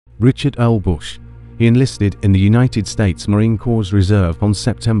Richard Earl Bush. He enlisted in the United States Marine Corps Reserve on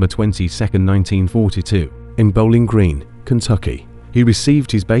September 22, 1942, in Bowling Green, Kentucky. He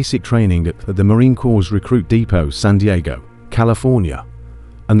received his basic training at the Marine Corps Recruit Depot, San Diego, California,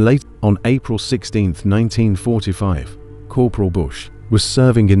 and later, on April 16, 1945, Corporal Bush was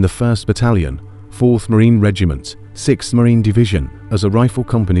serving in the 1st Battalion, 4th Marine Regiment, 6th Marine Division as a rifle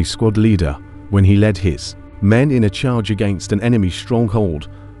company squad leader when he led his men in a charge against an enemy stronghold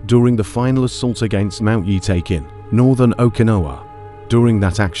during the final assault against Mount Yitake in northern Okinawa. During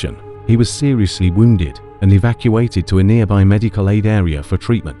that action, he was seriously wounded and evacuated to a nearby medical aid area for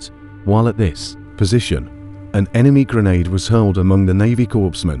treatment. While at this position, an enemy grenade was hurled among the Navy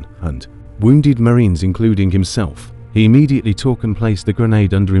corpsmen and wounded Marines, including himself. He immediately took and placed the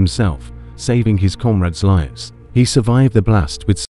grenade under himself, saving his comrades' lives. He survived the blast with